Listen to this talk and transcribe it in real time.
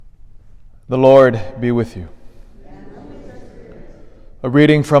The Lord be with you. A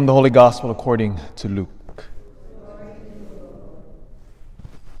reading from the Holy Gospel according to Luke.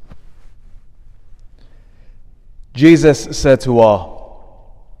 Jesus said to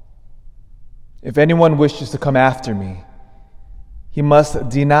all, "If anyone wishes to come after me, he must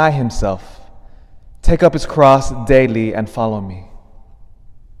deny himself, take up his cross daily, and follow me.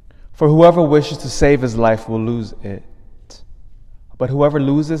 For whoever wishes to save his life will lose it. But whoever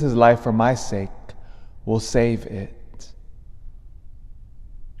loses his life for my sake will save it.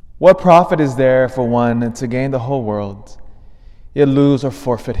 What profit is there for one to gain the whole world, yet lose or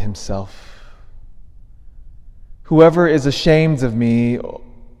forfeit himself? Whoever is ashamed of me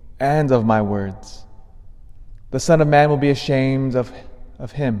and of my words, the Son of Man will be ashamed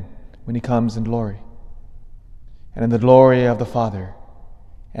of him when he comes in glory, and in the glory of the Father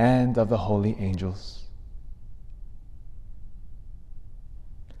and of the holy angels."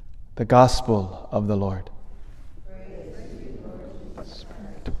 The Gospel of the Lord.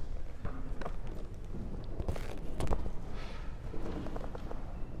 Spirit.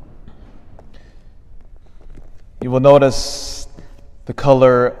 You will notice the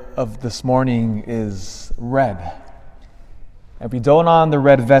color of this morning is red. And we don on the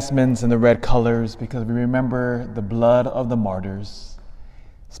red vestments and the red colors because we remember the blood of the martyrs,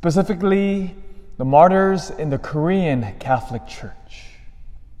 specifically the martyrs in the Korean Catholic Church.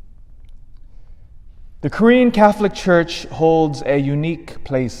 The Korean Catholic Church holds a unique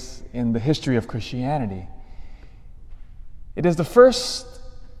place in the history of Christianity. It is the first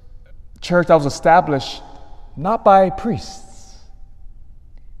church that was established not by priests.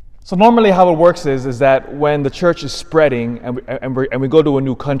 So normally how it works is that when the church is spreading and we go to a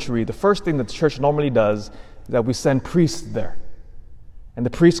new country, the first thing that the church normally does is that we send priests there. And the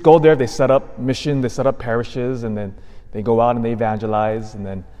priests go there, they set up mission, they set up parishes, and then they go out and they evangelize, and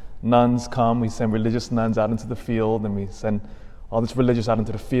then nuns come, we send religious nuns out into the field, and we send all this religious out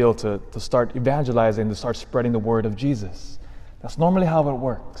into the field to start evangelizing, to start spreading the word of Jesus. That's normally how it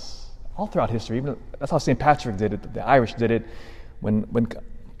works, all throughout history. Even that's how St. Patrick did it, the Irish did it. When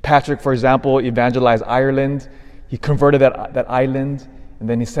Patrick, for example, evangelized Ireland, he converted that island, and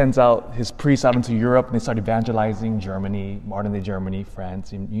then he sends out his priests out into Europe, and they start evangelizing Germany, modern-day Germany,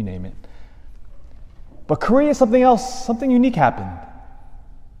 France, you name it. But Korea, something else, something unique happened.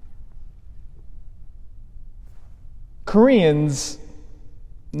 Koreans,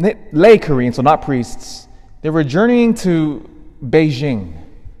 lay Koreans, so not priests, they were journeying to Beijing,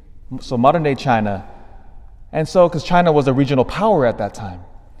 so modern-day China, and so because China was a regional power at that time.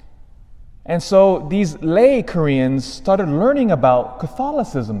 And so these lay Koreans started learning about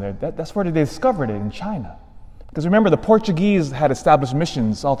Catholicism there. That's where they discovered it, in China. Because remember, the Portuguese had established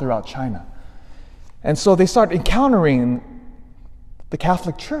missions all throughout China. And so they started encountering the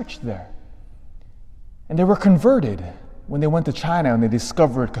Catholic Church there. And they were converted when they went to China and they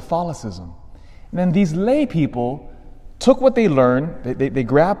discovered Catholicism. And then these lay people took what they learned, they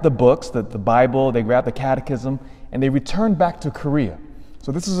grabbed the books, the Bible, they grabbed the catechism, and they returned back to Korea.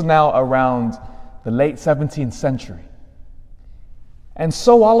 So this is now around the late 17th century. And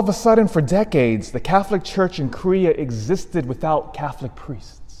so all of a sudden, for decades, the Catholic Church in Korea existed without Catholic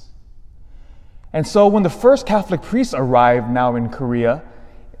priests. And so when the first Catholic priests arrived now in Korea,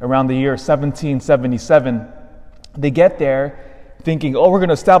 around the year 1777, they get there thinking, we're going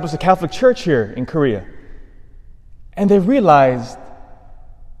to establish a Catholic Church here in Korea. And they realized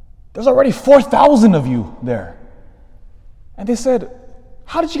there's already 4,000 of you there. And they said,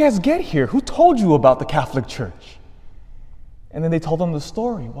 "How did you guys get here? Who told you about the Catholic Church?" And then they told them the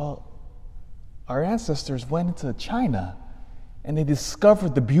story. Well, our ancestors went into China and they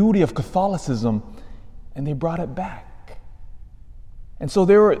discovered the beauty of Catholicism and they brought it back. And so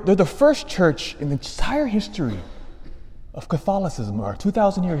they're the first church in the entire history of Catholicism, or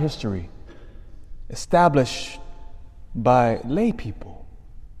 2,000-year history, established by lay people.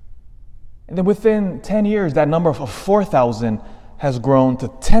 And then within 10 years, that number of 4,000 has grown to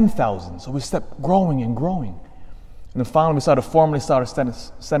 10,000. So we kept growing and growing. And then finally, we started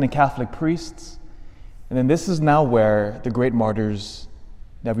sending Catholic priests. And then this is now where the great martyrs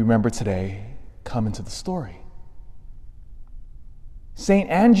that we remember today come into the story. Saint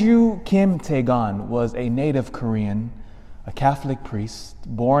Andrew Kim Tae-gån was a native Korean, a Catholic priest,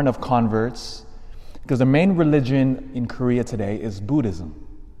 born of converts, because the main religion in Korea today is Buddhism.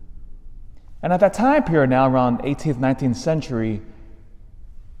 And at that time period now, around 18th, 19th century,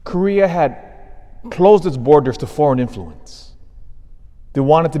 Korea had closed its borders to foreign influence. They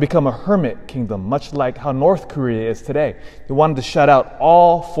wanted to become a hermit kingdom, much like how North Korea is today. They wanted to shut out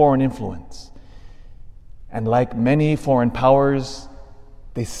all foreign influence. And like many foreign powers,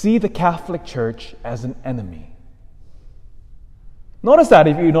 They see the Catholic Church as an enemy. Notice that,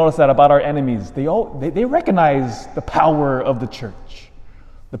 if you notice that about our enemies, they recognize the power of the church,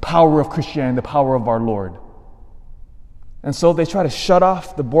 the power of Christianity, the power of our Lord. And so they try to shut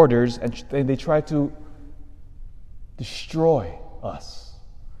off the borders and they try to destroy us.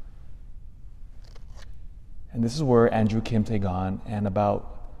 And this is where Andrew Kim Tae-gån and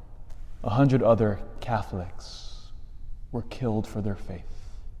about 100 other Catholics were killed for their faith.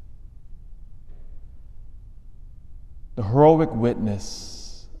 The heroic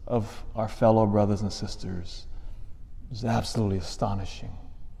witness of our fellow brothers and sisters was absolutely astonishing.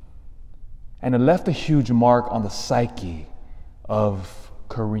 And it left a huge mark on the psyche of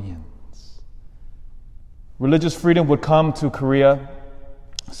Koreans. Religious freedom would come to Korea,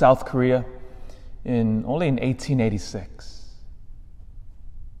 South Korea, only in 1886.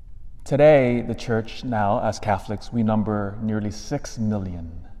 Today, the church now, as Catholics, we number nearly 6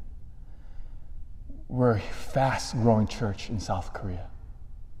 million. We're a fast-growing church in South Korea.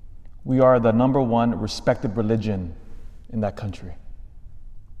 We are the number one respected religion in that country.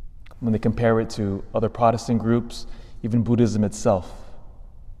 When they compare it to other Protestant groups, even Buddhism itself.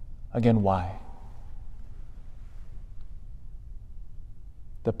 Again, why?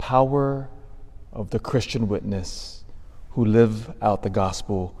 The power of the Christian witness who live out the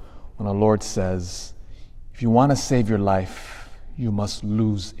gospel when our Lord says, if you want to save your life, you must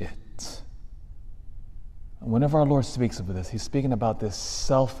lose it. And whenever our Lord speaks of this, he's speaking about this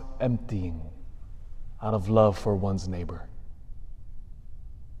self-emptying out of love for one's neighbor.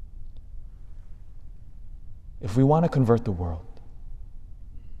 If we want to convert the world,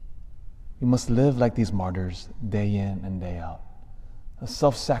 we must live like these martyrs day in and day out. A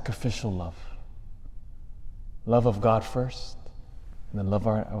self-sacrificial love. Love of God first, and then love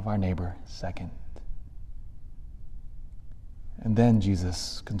of our neighbor second. And then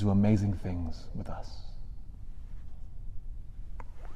Jesus can do amazing things with us.